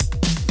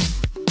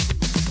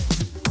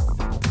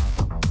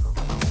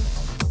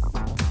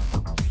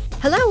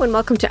Hello and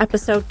welcome to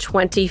episode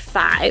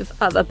 25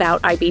 of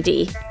About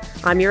IBD.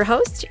 I'm your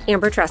host,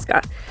 Amber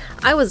Tresca.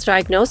 I was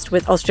diagnosed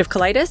with ulcerative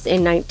colitis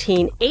in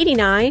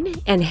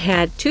 1989 and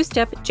had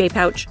two-step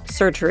J-pouch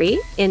surgery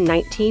in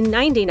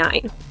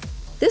 1999.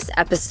 This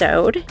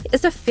episode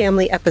is a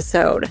family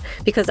episode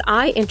because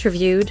I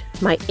interviewed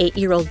my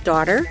 8-year-old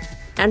daughter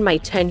and my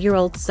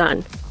 10-year-old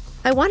son.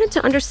 I wanted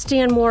to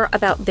understand more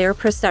about their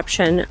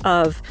perception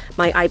of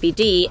my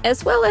IBD,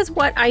 as well as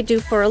what I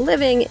do for a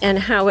living and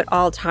how it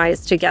all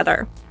ties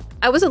together.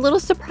 I was a little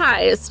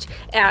surprised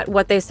at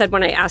what they said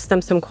when I asked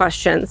them some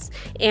questions.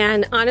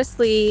 And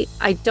honestly,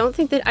 I don't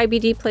think that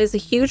IBD plays a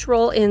huge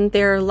role in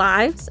their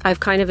lives.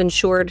 I've kind of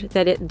ensured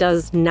that it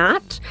does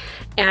not.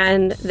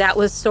 And that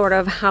was sort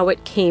of how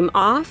it came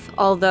off,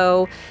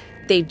 although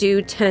they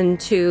do tend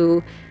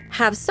to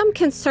have some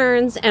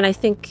concerns, and I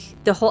think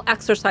the whole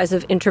exercise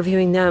of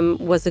interviewing them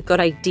was a good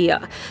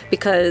idea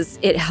because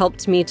it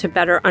helped me to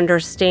better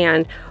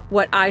understand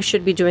what I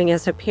should be doing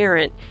as a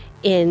parent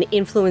in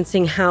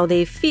influencing how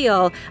they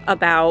feel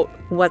about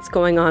what's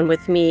going on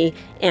with me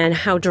and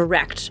how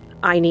direct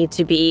I need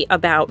to be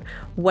about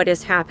what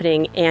is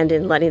happening and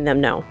in letting them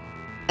know.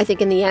 I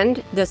think in the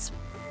end, this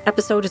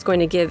episode is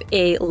going to give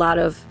a lot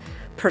of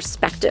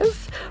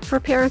perspective for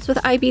parents with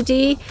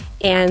IBD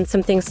and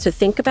some things to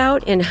think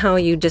about in how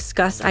you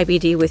discuss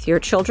IBD with your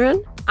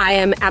children. I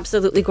am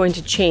absolutely going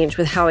to change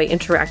with how I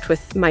interact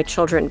with my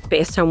children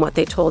based on what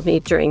they told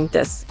me during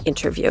this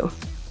interview.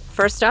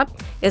 First up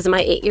is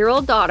my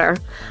 8-year-old daughter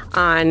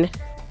on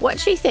what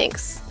she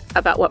thinks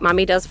about what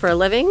mommy does for a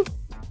living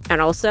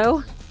and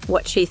also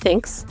what she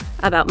thinks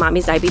about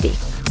mommy's IBD.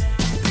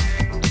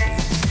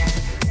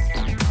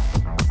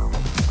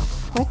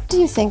 What do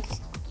you think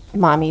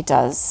mommy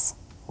does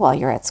while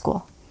you're at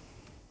school?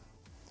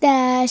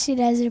 She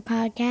does her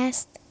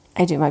podcast.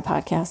 I do my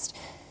podcast.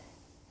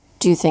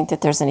 Do you think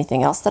that there's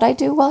anything else that I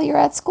do while you're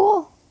at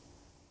school?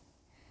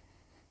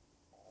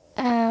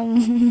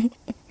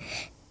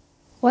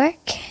 Work.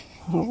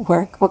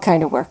 Work? What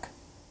kind of work?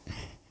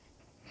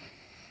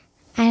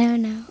 I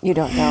don't know. You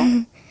don't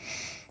know?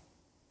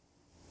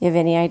 You have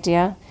any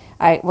idea?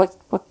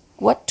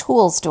 What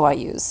tools do I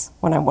use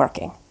when I'm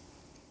working?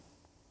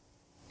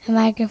 A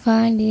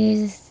microphone to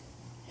use.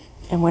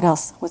 And what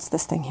else? What's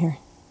this thing here?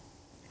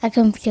 A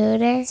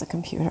computer. It's a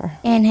computer.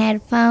 And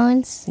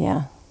headphones.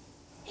 Yeah.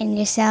 And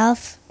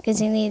yourself,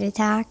 because you need to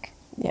talk.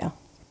 Yeah.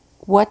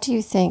 What do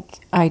you think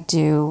I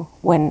do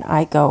when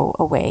I go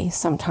away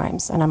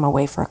sometimes and I'm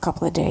away for a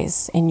couple of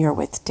days and you're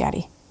with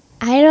Daddy?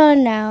 I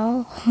don't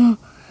know. Do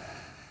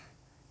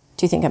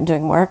you think I'm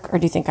doing work or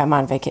do you think I'm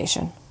on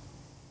vacation?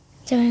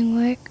 Doing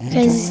work.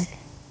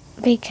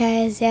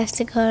 Because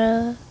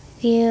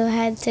you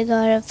had to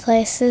go to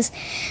places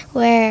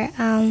where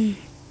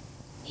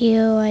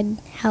you would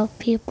help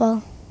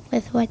people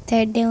with what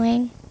they're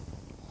doing.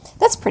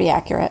 That's pretty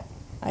accurate,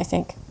 I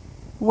think.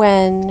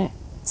 When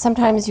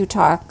sometimes you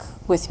talk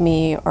with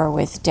me or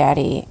with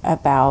Daddy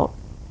about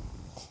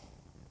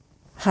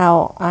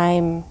how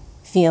I'm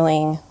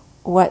feeling,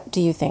 what do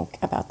you think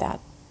about that?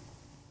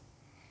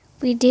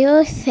 We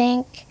do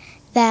think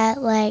that,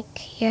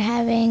 you're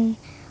having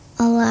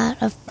a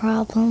lot of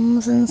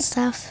problems and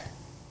stuff.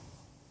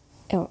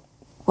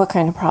 What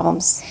kind of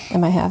problems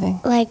am I having?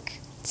 Like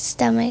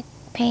stomach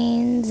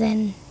pains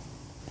and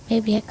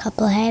maybe a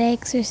couple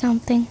headaches or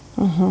something.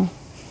 Mm-hmm.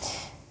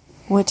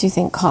 What do you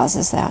think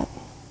causes that?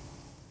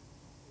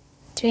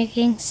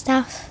 Drinking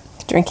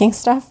stuff. Drinking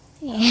stuff?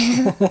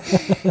 Yeah.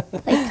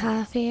 Like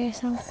coffee or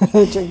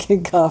something.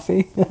 Drinking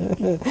coffee.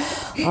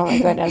 Oh my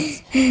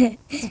goodness.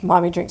 Does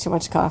Mommy drink too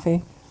much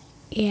coffee?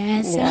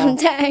 Yeah,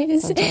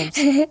 sometimes.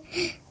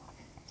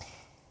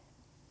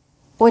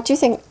 What do you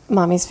think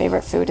Mommy's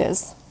favorite food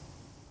is?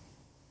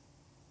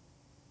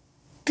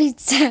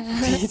 Pizza.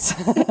 Pizza.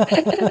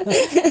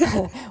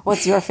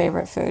 What's your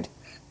favorite food?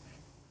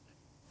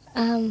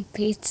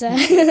 Pizza.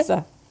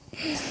 Pizza.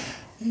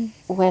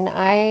 When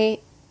I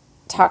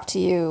talk to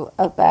you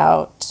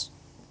about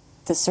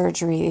the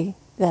surgery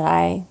that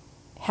I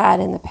had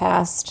in the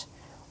past,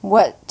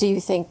 what do you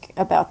think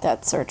about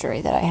that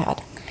surgery that I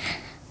had?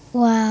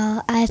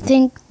 Well, I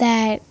think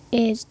that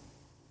it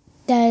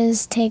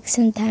does take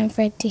some time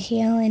for it to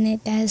heal and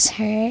it does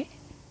hurt.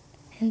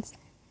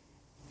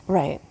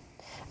 Right.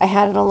 I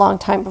had it a long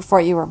time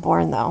before you were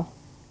born, though.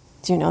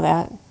 Do you know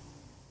that?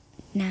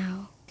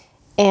 No.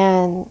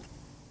 And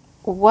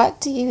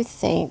what do you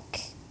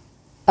think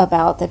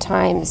about the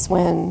times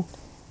when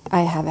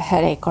I have a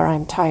headache or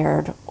I'm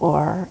tired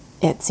or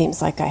it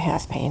seems like I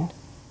have pain?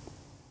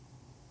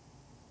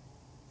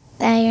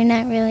 That you're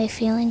not really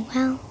feeling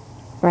well.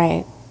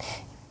 Right.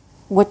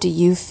 What do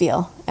you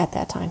feel at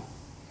that time?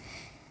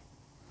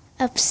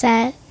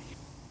 Upset.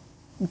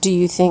 Do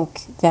you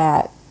think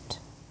that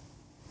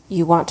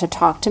you want to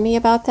talk to me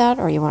about that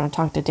or you want to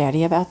talk to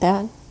Daddy about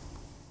that?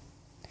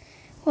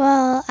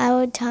 Well, I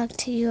would talk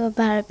to you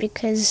about it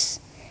because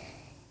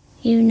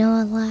you know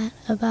a lot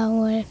about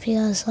what it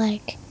feels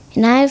like.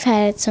 And I've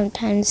had it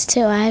sometimes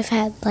too. I've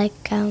had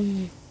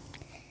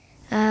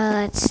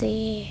let's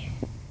see.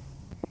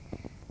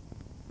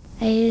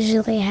 I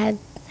usually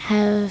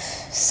have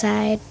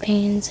side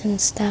pains and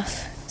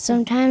stuff.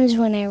 Sometimes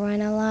when I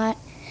run a lot,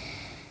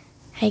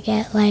 I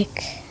get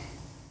like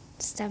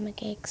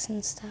stomach aches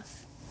and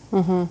stuff.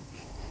 Mm-hmm.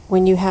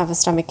 When you have a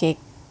stomach ache,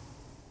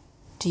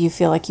 do you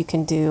feel like you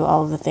can do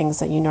all of the things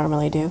that you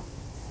normally do?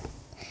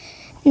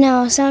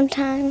 No,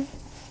 sometimes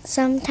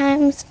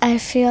I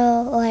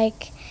feel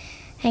like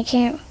I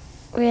can't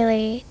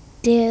really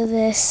do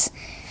this,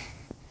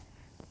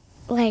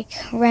 like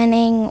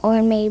running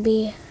or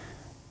maybe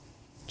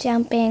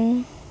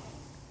jumping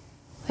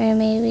or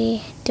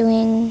maybe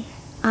doing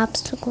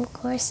obstacle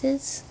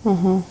courses.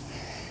 Mm-hmm.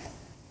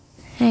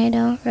 I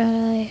don't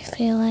really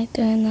feel like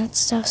doing that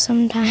stuff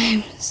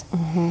sometimes.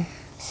 Mm-hmm.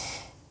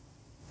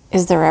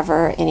 Is there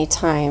ever any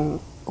time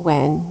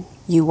when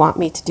you want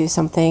me to do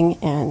something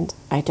and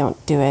I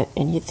don't do it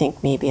and you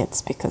think maybe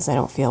it's because I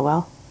don't feel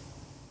well?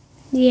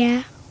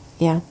 Yeah.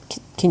 Yeah.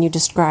 Can you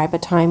describe a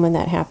time when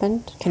that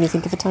happened? Can you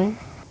think of a time?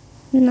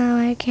 No,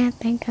 I can't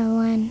think of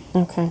one.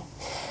 Okay.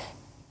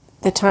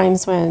 The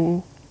times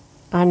when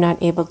I'm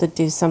not able to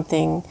do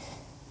something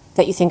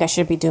that you think I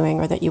should be doing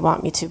or that you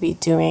want me to be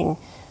doing,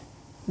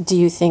 do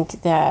you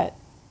think that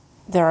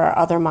there are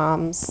other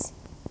moms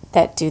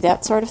that do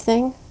that sort of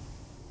thing?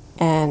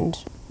 And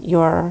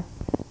you're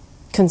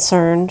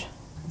concerned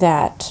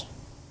that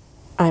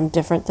I'm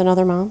different than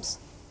other moms?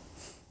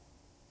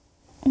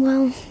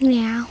 Well,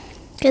 yeah,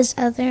 because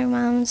other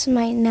moms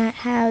might not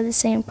have the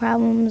same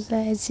problems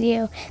as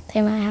you.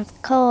 They might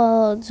have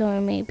colds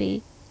or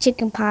maybe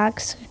chicken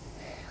pox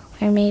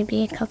or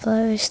maybe a couple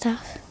other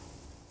stuff.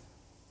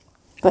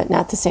 But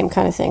not the same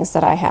kind of things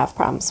that I have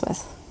problems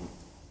with.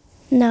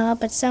 No,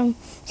 but some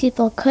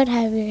people could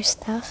have your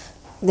stuff.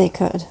 They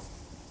could.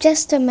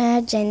 Just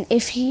imagine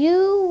if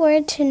you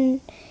were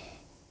to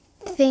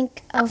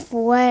think of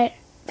what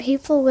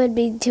people would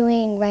be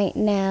doing right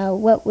now,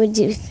 what would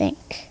you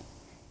think?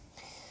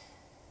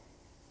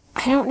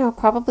 I don't know.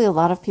 Probably a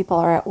lot of people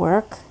are at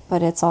work,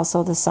 but it's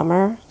also the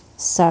summer,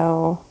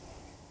 so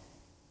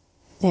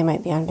they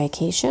might be on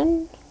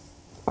vacation,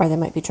 or they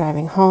might be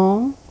driving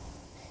home.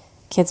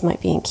 Kids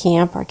might be in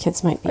camp, or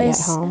kids might be at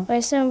home.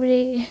 Or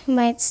somebody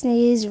might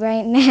sneeze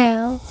right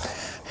now.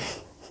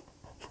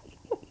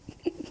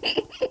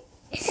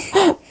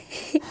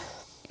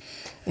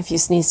 If you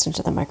sneezed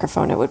into the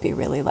microphone, it would be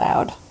really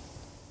loud.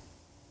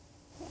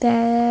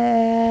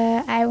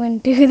 I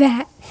wouldn't do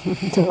that.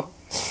 No.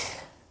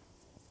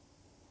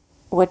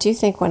 What do you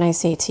think when I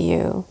say to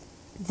you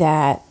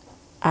that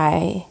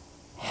I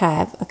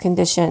have a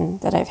condition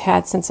that I've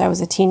had since I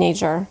was a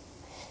teenager,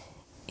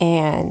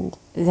 and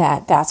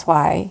that's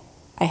why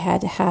I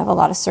had to have a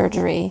lot of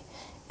surgery,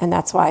 and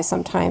that's why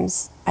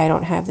sometimes I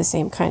don't have the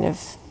same kind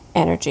of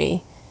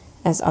energy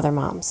as other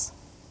moms?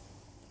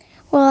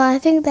 Well, I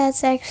think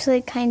that's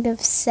actually kind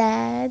of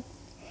sad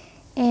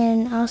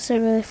and also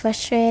really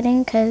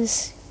frustrating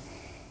because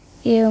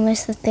you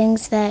miss the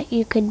things that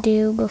you could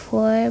do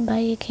before,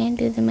 but you can't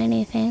do them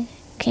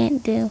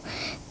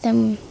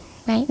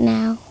right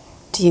now.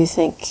 Do you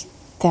think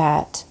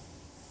that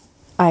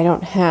I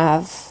don't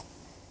have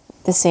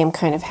the same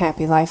kind of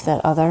happy life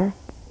that other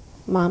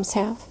moms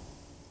have?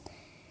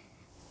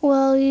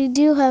 Well, you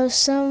do have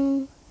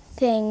some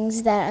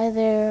things that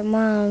other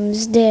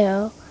moms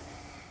do,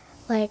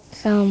 like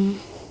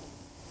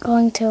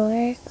going to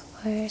work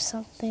or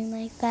something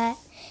like that.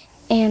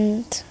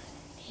 And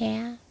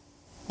yeah.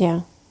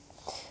 Yeah.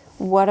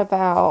 What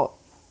about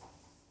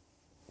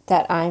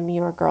that I'm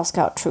your Girl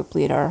Scout troop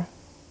leader?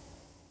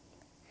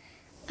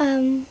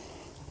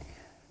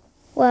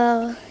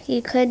 Well,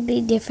 you could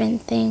be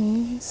different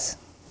things.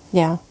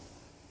 Yeah.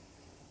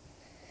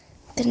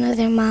 Than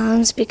other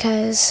moms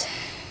because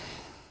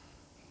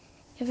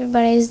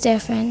everybody's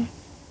different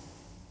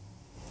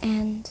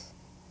and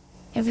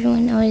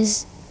everyone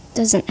always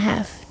doesn't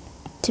have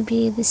to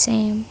be the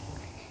same.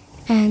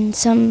 And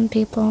some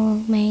people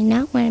may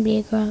not want to be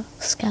a Girl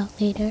Scout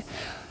leader,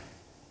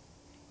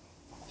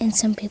 and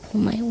some people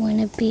might want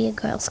to be a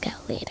Girl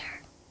Scout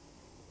leader.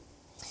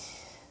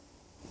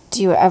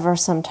 Do you ever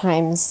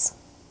sometimes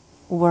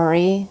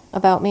worry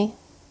about me?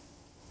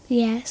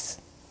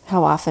 Yes.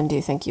 How often do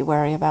you think you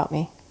worry about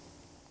me?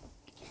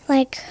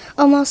 Like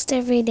almost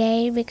every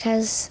day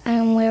because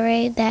I'm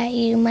worried that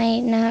you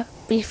might not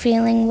be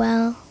feeling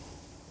well.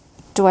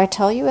 Do I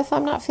tell you if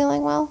I'm not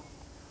feeling well?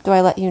 Do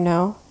I let you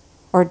know?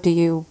 Or do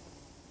you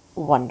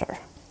wonder?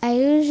 I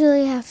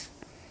usually have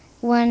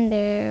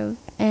wonder,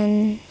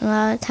 and a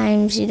lot of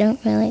times you don't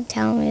really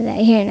tell me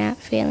that you're not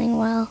feeling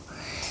well.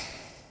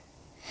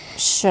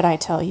 Should I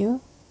tell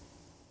you?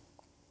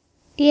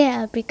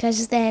 Yeah,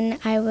 because then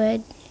I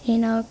would,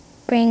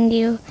 bring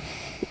you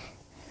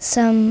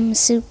some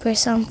soup or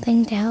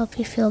something to help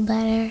you feel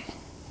better.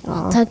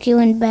 I'll tuck you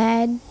in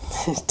bed.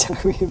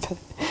 Tuck me in bed.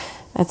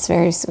 That's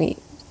very sweet.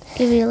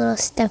 Give you a little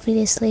stuffy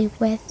to sleep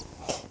with.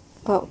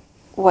 But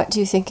what do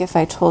you think if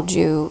I told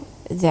you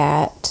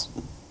that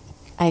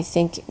I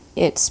think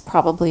it's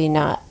probably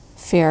not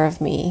fair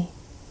of me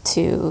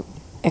to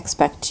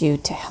expect you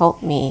to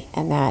help me,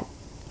 and that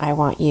I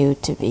want you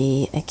to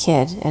be a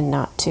kid and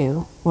not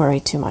to worry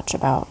too much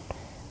about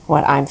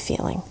what I'm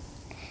feeling.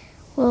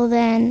 Well,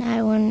 then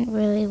I wouldn't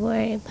really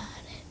worry about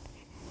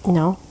it.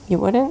 No, you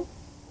wouldn't?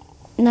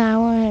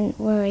 No, I wouldn't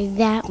worry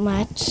that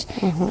much,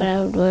 but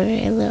I would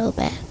worry a little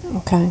bit.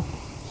 Okay.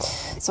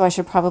 So I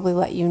should probably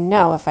let you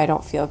know if I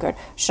don't feel good.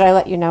 Should I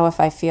let you know if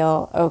I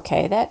feel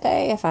okay that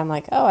day? If I'm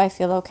like, oh, I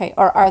feel okay.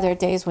 Or are there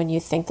days when you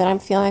think that I'm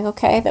feeling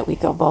okay, that we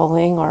go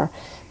bowling or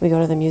we go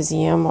to the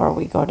museum or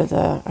we go to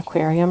the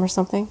aquarium or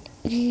something?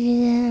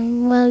 Yeah,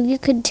 well, you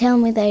could tell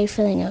me that you're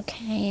feeling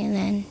okay, and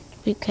then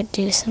we could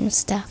do some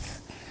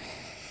stuff.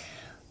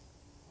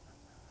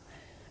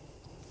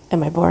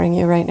 Am I boring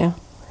you right now?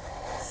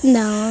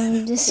 No,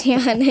 I'm just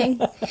yawning.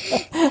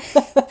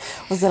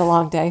 Was it a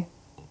long day?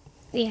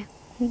 Yeah.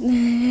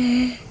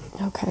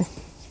 Okay.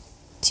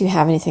 Do you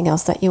have anything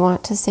else that you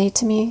want to say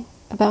to me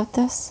about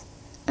this?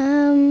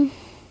 No,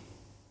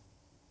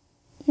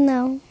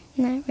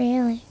 not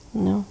really.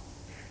 No?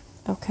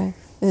 Okay.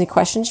 Any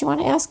questions you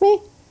want to ask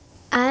me?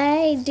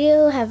 I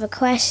do have a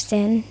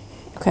question.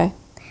 Okay.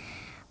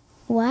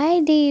 Why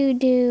do you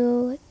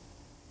do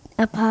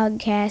a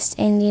podcast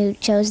and you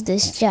chose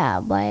this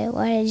job? Why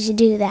did you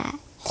do that?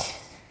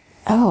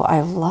 Oh, I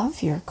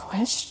love your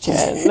question.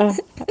 That's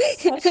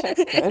such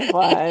a good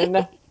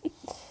one.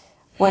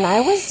 When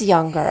I was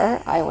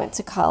younger, I went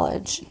to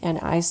college and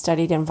I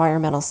studied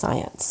environmental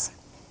science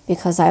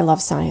because I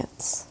love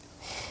science.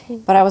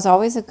 But I was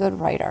always a good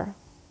writer.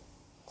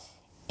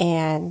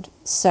 And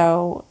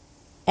so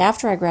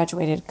after I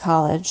graduated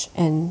college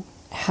and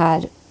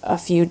had a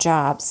few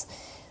jobs,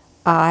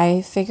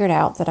 I figured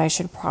out that I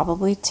should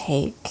probably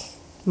take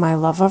my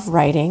love of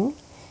writing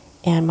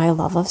and my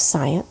love of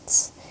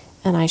science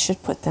and I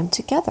should put them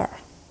together.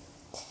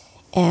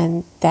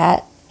 And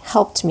that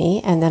helped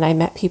me. And then I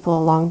met people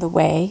along the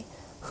way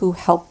who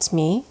helped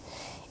me.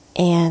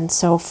 And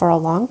so for a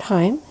long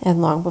time,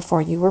 and long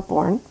before you were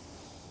born,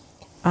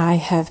 I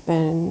have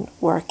been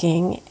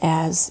working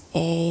as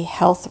a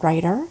health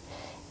writer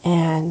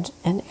and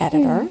an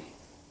editor.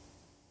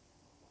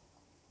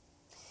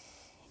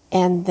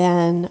 And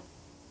then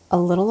a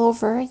little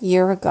over a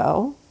year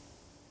ago,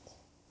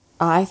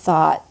 I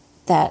thought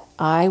that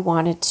I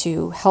wanted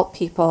to help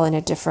people in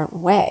a different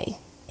way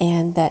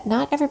and that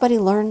not everybody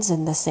learns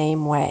in the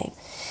same way.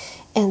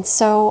 And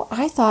so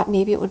I thought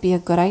maybe it would be a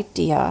good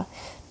idea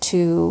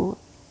to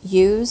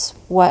use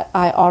what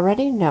I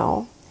already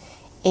know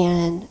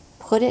and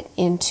put it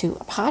into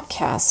a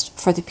podcast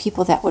for the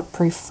people that would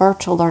prefer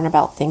to learn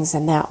about things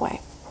in that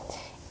way.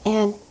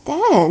 And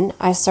then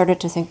I started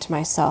to think to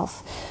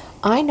myself,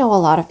 I know a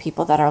lot of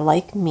people that are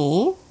like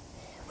me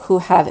who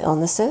have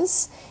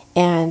illnesses,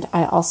 and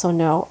I also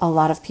know a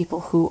lot of people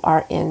who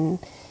are in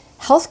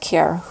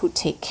healthcare who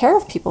take care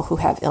of people who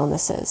have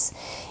illnesses.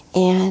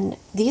 And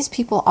these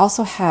people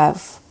also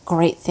have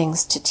great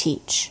things to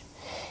teach.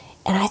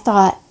 And I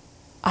thought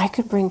I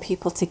could bring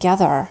people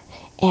together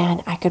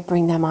and I could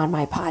bring them on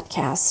my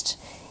podcast,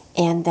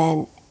 and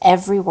then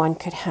everyone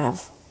could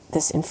have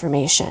this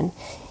information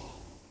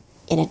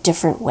in a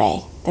different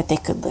way that they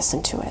could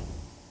listen to it.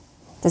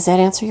 Does that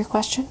answer your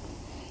question?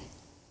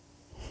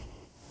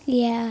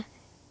 Yeah,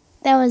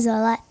 that was a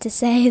lot to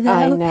say, though.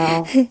 I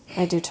know.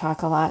 I do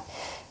talk a lot.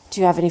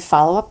 Do you have any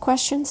follow-up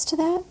questions to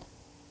that?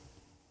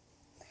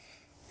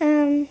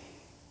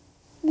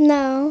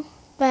 No,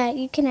 but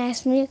you can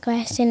ask me a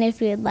question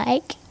if you'd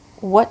like.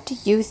 What do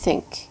you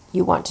think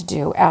you want to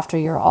do after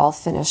you're all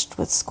finished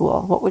with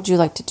school? What would you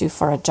like to do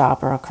for a job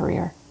or a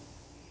career?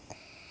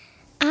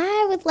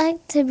 I would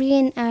like to be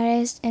an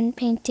artist and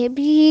paint a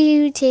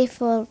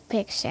beautiful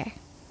picture.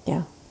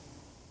 Yeah.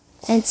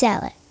 And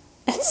sell it.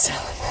 And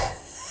sell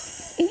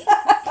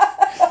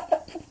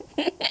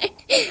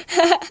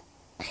it.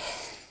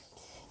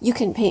 You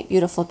can paint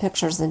beautiful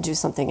pictures and do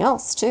something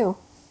else, too.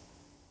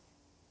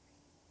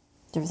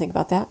 Do you ever think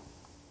about that?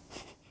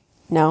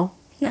 No?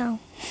 No.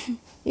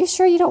 You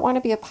sure you don't want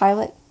to be a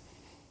pilot?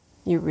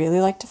 You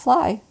really like to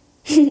fly.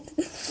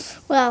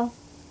 Well,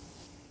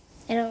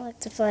 I don't like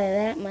to fly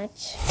that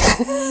much.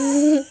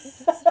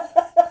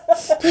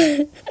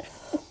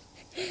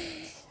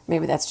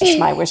 Maybe that's just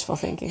my wishful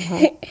thinking,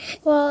 huh?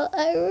 Well,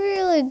 I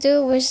really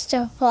do wish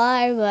to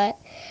fly, but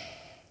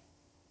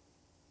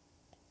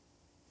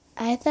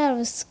I thought it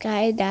was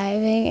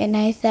skydiving, and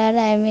I thought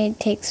I may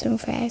take some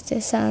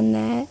practice on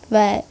that,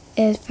 but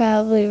it's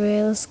probably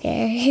real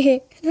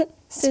scary.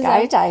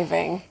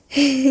 Skydiving.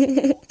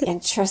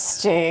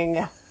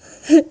 Interesting.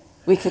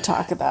 We could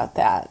talk about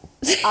that.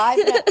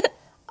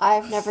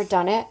 I've never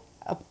done it,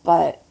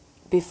 but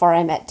before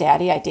I met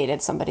Daddy, I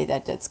dated somebody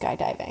that did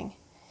skydiving.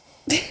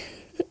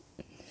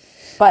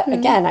 But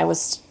again, I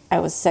was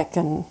sick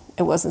and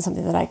it wasn't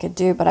something that I could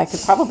do, but I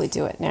could probably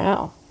do it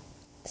now.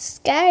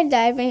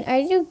 Skydiving? Are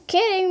you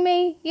kidding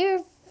me? You're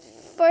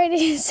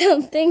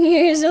 40-something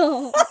years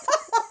old.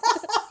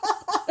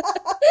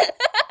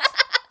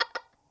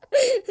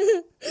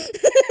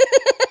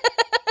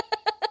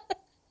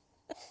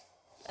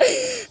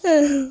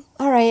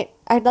 All right.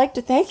 I'd like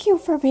to thank you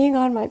for being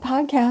on my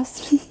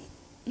podcast.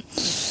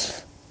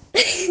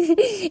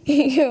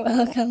 You're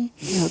welcome.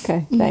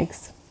 Okay,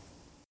 thanks.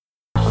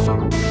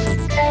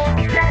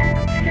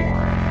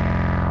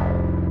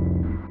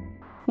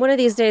 One of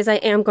these days, I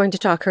am going to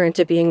talk her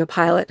into being a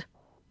pilot.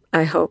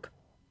 I hope.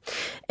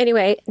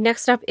 Anyway,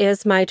 next up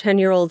is my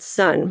 10-year-old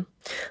son,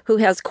 who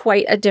has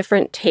quite a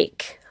different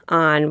take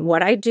on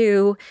what I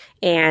do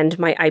and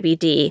my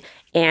IBD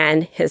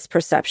and his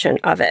perception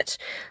of it.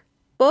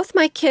 Both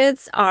my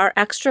kids are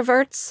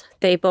extroverts.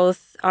 They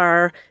both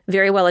are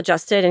very well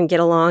adjusted and get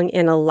along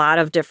in a lot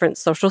of different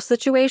social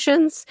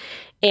situations.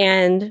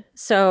 And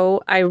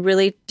so I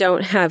really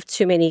don't have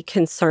too many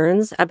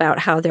concerns about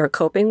how they're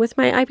coping with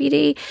my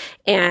IBD.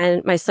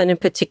 And my son in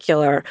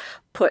particular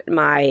put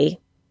my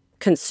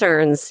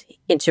concerns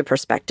into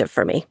perspective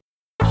for me.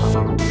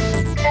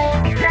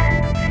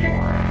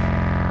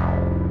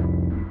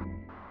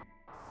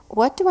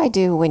 What do I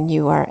do when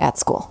you are at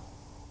school?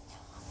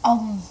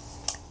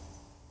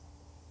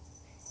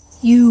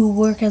 You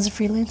work as a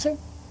freelancer?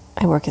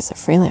 I work as a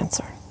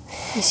freelancer.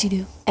 Yes, you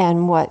do.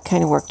 And what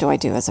kind of work do I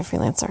do as a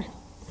freelancer?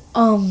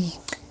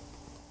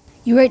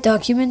 You write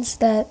documents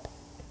that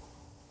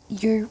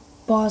your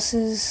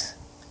bosses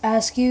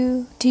ask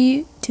you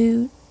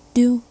to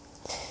do.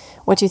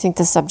 What do you think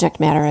the subject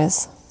matter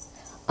is?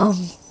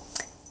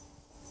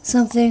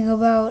 Something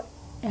about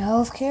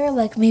healthcare,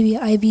 like maybe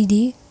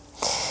IBD.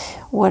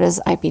 What does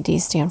IBD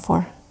stand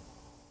for?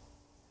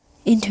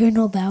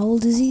 Internal bowel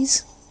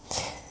disease.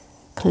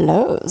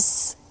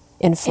 Close.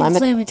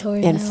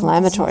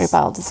 Inflammatory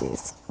bowel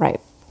disease.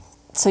 Right.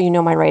 So you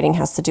know my writing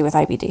has to do with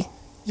IBD.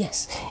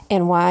 Yes.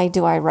 And why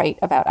do I write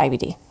about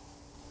IBD?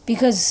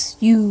 Because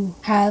you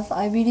have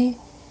IBD.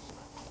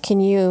 Can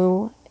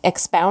you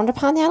expound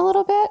upon that a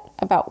little bit?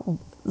 About,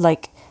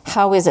 like,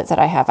 how is it that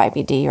I have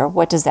IBD, or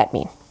what does that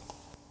mean?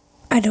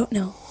 I don't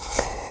know.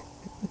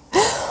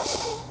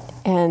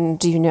 And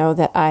do you know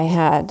that I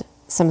had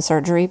some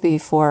surgery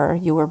before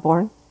you were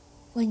born?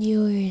 When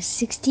you were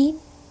 16?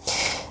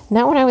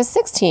 Not when I was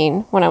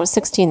 16. When I was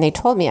 16, they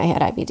told me I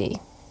had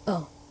IBD.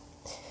 Oh.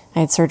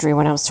 I had surgery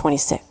when I was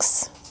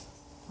 26,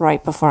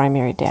 right before I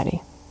married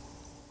Daddy.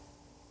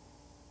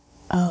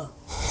 Oh.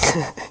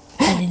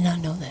 I did not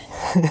know that.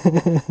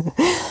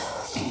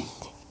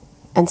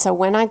 And so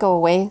when I go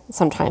away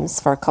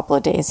sometimes for a couple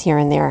of days here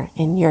and there,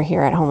 and you're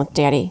here at home with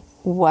Daddy,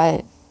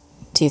 what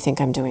do you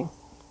think I'm doing?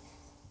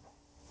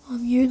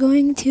 You're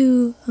going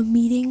to a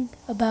meeting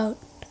about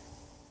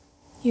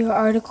your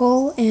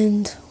article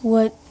and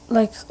what,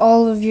 like,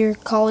 all of your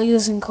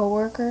colleagues and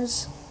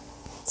coworkers.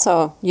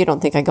 So you don't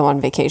think I go on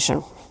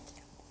vacation?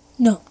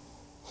 No,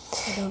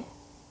 I don't.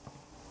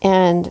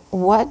 And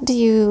what do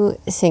you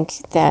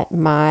think that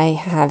my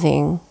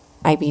having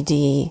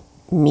IBD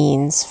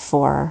means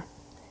for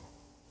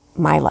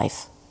my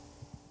life?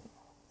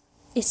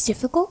 It's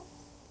difficult.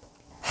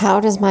 How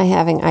does my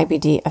having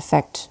IBD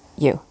affect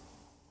you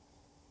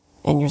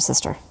and your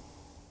sister?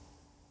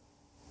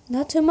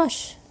 Not too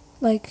much.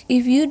 Like,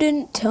 if you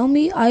didn't tell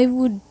me, I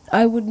would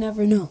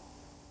never know.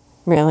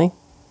 Really?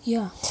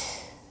 Yeah.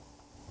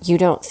 You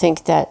don't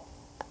think that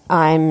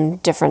I'm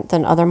different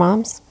than other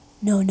moms?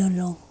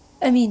 No.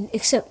 I mean,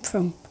 except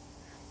from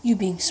you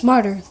being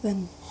smarter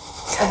than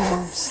other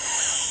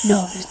moms.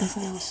 No, there's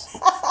nothing else.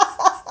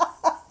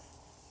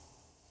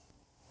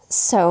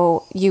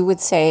 So you would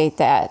say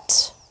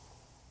that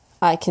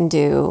I can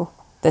do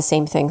the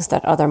same things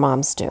that other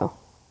moms do?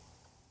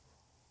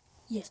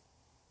 Yes.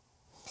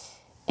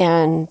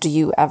 And do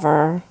you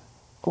ever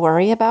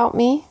worry about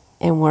me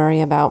and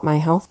worry about my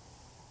health?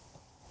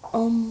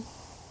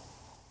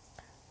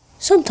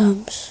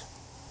 Sometimes.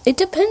 It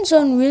depends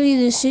on really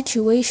the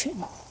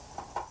situation.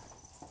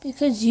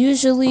 Because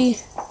usually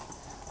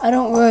I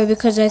don't worry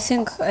because I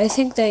think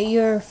that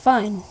you're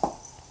fine.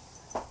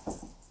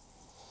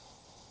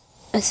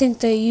 I think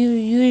that you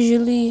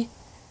usually,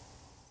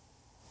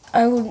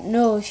 I wouldn't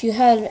know if you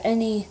had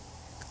any,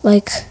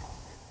 like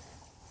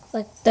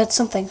that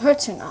something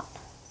hurts or not.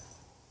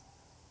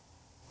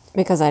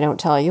 Because I don't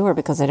tell you, or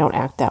because I don't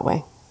act that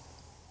way?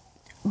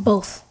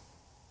 Both.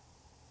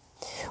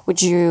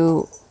 Would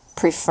you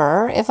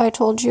prefer if I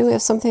told you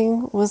if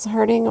something was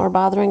hurting or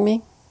bothering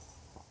me?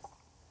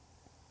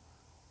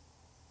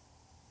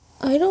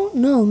 I don't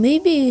know.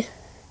 Maybe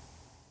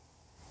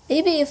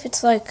if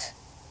it's like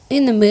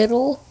in the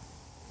middle,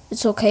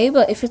 it's okay.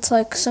 But if it's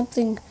like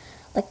something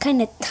like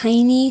kind of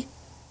tiny,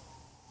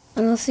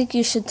 I don't think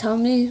you should tell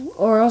me,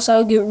 or else I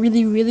would get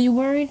really, really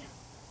worried.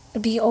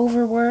 It'd be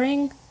over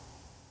worrying.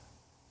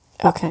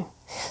 Okay.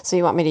 So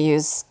you want me to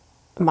use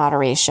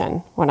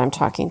moderation when I'm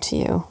talking to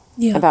you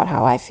about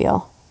how I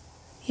feel?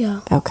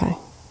 Yeah. Okay.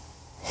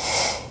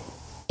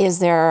 Is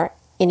there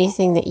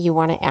anything that you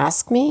want to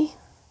ask me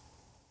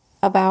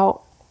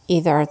about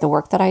either the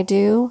work that I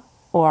do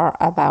or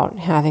about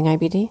having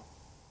IBD?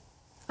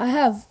 I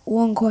have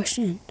one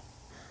question.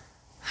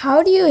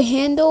 How do you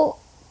handle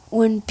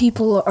when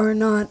people are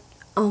not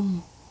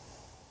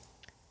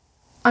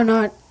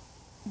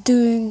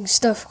doing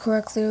stuff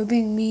correctly, or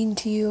being mean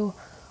to you,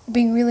 or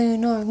being really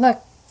annoying?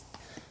 Like,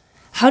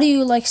 how do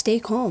you stay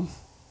calm?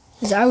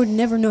 Because I would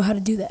never know how to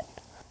do that.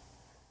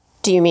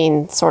 Do you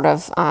mean sort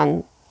of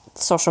on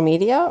social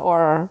media,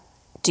 or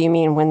do you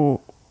mean when,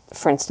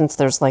 for instance,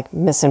 there's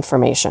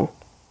misinformation?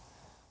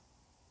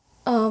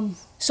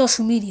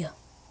 social media?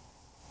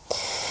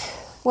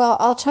 Well,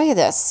 I'll tell you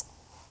this.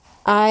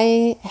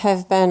 I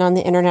have been on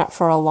the internet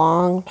for a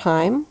long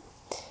time,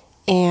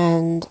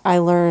 and I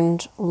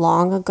learned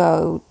long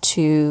ago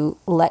to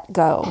let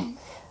go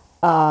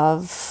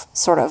of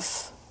sort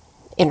of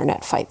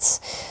internet fights.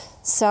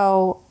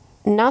 So,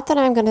 not that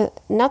I'm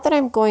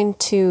going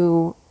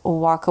to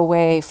walk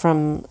away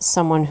from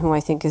someone who I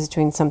think is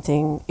doing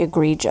something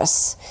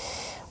egregious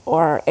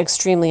or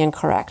extremely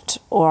incorrect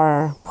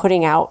or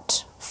putting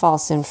out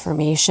false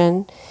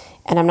information.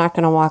 And I'm not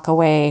going to walk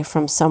away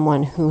from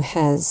someone who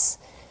has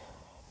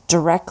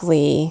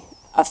directly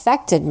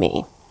affected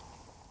me.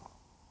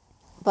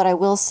 But I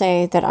will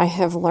say that I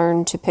have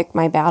learned to pick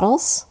my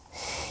battles,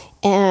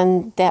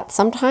 and that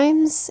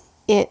sometimes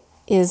it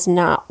is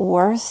not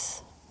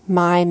worth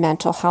my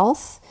mental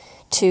health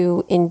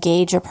to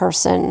engage a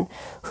person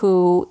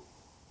who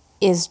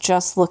is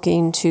just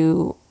looking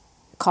to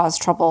cause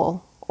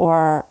trouble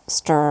or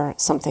stir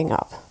something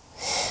up.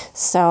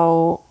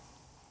 So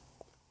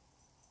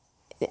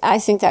I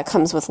think that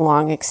comes with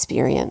long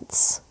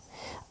experience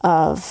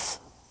of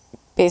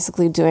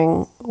basically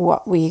doing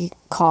what we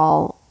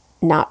call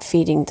not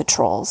feeding the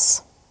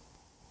trolls.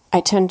 I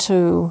tend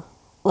to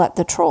let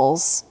the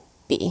trolls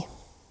be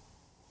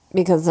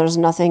because there's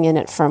nothing in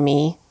it for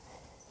me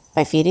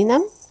by feeding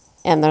them,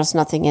 and there's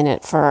nothing in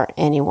it for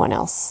anyone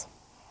else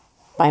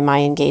by my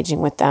engaging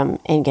with them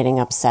and getting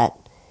upset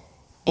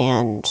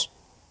and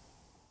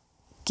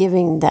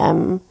giving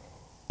them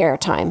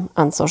airtime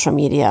on social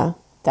media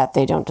that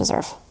they don't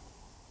deserve.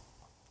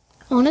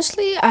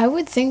 Honestly, I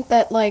would think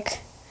that,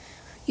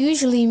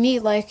 usually me,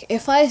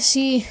 if I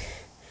see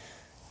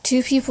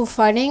two people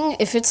fighting,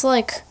 if it's,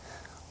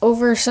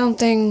 over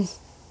something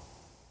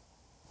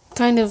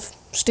kind of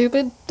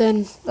stupid,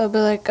 then I'll be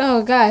like,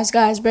 oh, guys,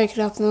 break it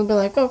up, and they'll be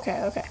like,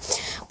 okay.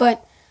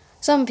 But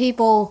some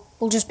people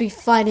will just be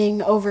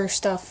fighting over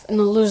stuff, and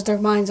they'll lose their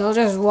minds. I'll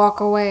just walk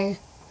away,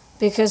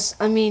 because,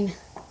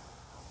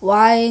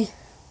 why...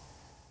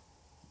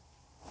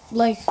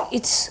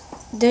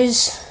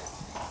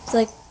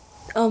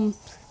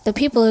 the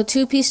people are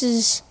two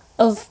pieces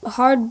of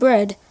hard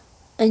bread,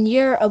 and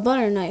you're a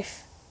butter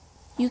knife.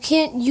 You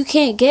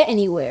can't get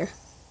anywhere.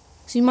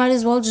 So you might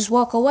as well just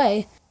walk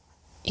away.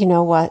 You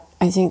know what?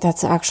 I think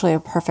that's actually a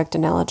perfect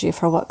analogy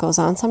for what goes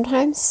on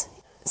sometimes.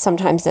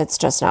 Sometimes it's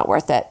just not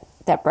worth it.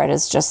 That bread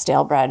is just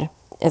stale bread.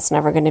 It's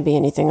never going to be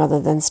anything other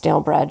than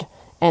stale bread,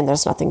 and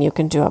there's nothing you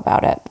can do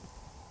about it.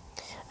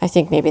 I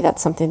think maybe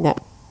that's something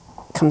that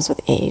comes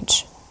with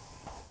age.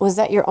 Was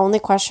that your only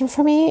question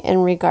for me in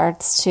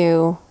regards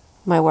to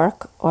my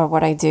work or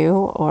what I do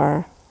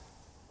or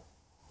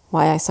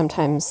why I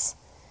sometimes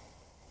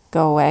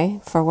go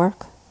away for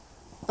work?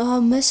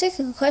 My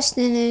second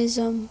question is,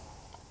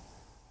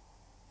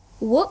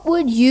 what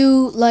would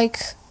you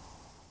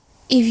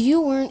if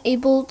you weren't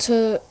able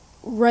to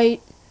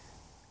write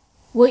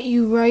what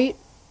you write,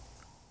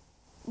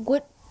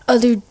 what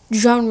other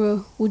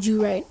genre would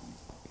you write?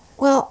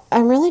 Well,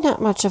 I'm really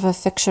not much of a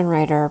fiction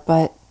writer,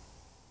 but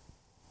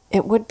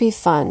it would be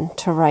fun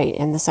to write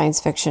in the science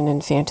fiction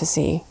and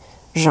fantasy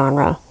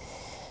genre.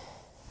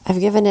 I've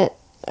given it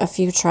a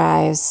few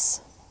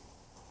tries.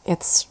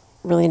 It's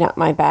really not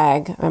my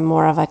bag. I'm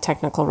more of a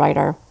technical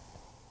writer.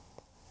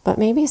 But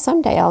maybe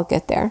someday I'll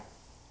get there.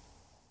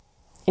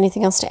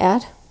 Anything else to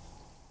add?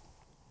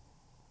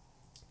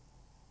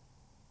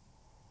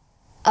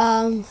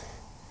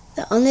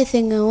 The only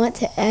thing I want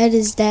to add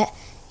is that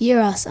you're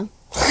awesome.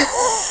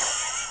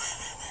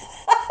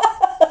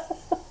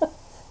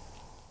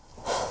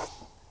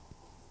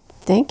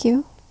 Thank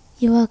you.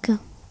 You're welcome.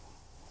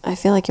 I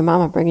feel like your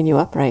mama bringing you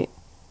up right.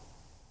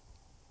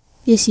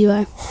 Yes, you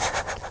are.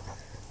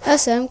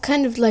 Also, I'm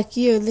kind of like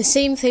you. The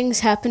same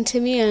things happen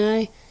to me, and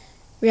I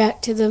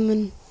react to them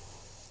in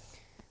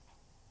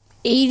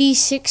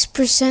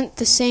 86%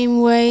 the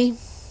same way.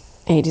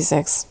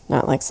 86,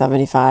 not like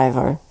 75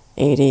 or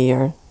 80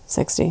 or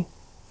 60.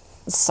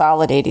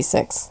 Solid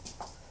 86.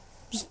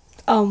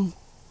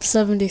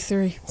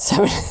 73.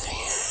 73.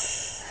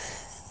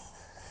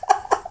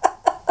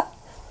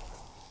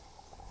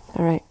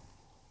 All right.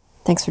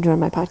 Thanks for doing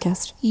my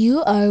podcast.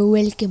 You are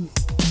welcome.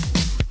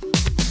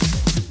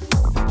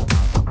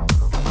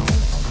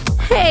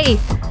 Hey,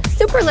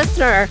 super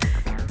listener.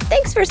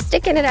 Thanks for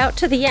sticking it out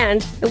to the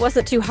end. It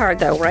wasn't too hard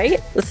though, right?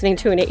 Listening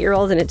to an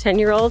 8-year-old and a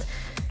 10-year-old.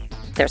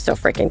 They're so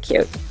freaking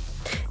cute.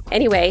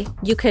 Anyway,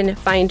 you can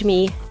find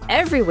me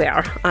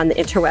everywhere on the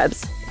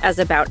interwebs as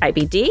About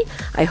IBD.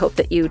 I hope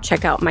that you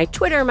check out my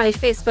Twitter, my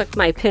Facebook,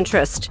 my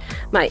Pinterest,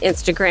 my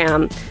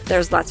Instagram.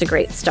 There's lots of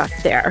great stuff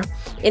there.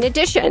 In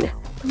addition,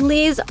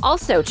 please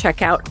also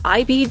check out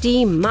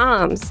IBD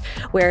Moms,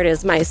 where it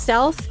is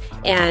myself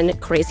and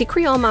crazy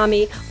Creole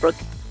mommy, Brooke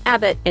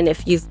Abbott. And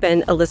if you've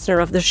been a listener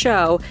of the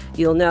show,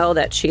 you'll know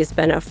that she's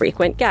been a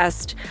frequent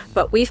guest.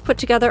 But we've put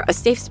together a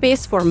safe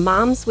space for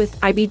moms with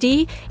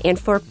IBD and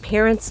for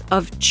parents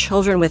of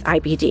children with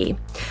IBD.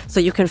 So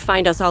you can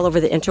find us all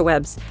over the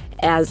interwebs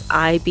as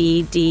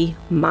IBD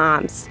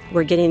Moms.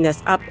 We're getting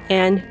this up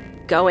and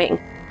going.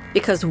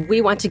 because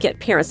we want to get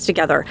parents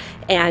together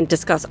and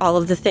discuss all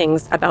of the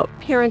things about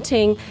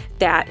parenting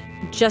that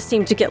just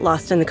seem to get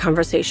lost in the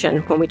conversation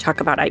when we talk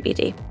about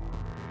IBD.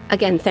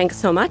 Again, thanks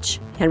so much.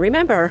 And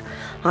remember,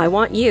 I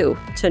want you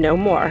to know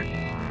more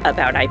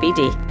about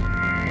IBD.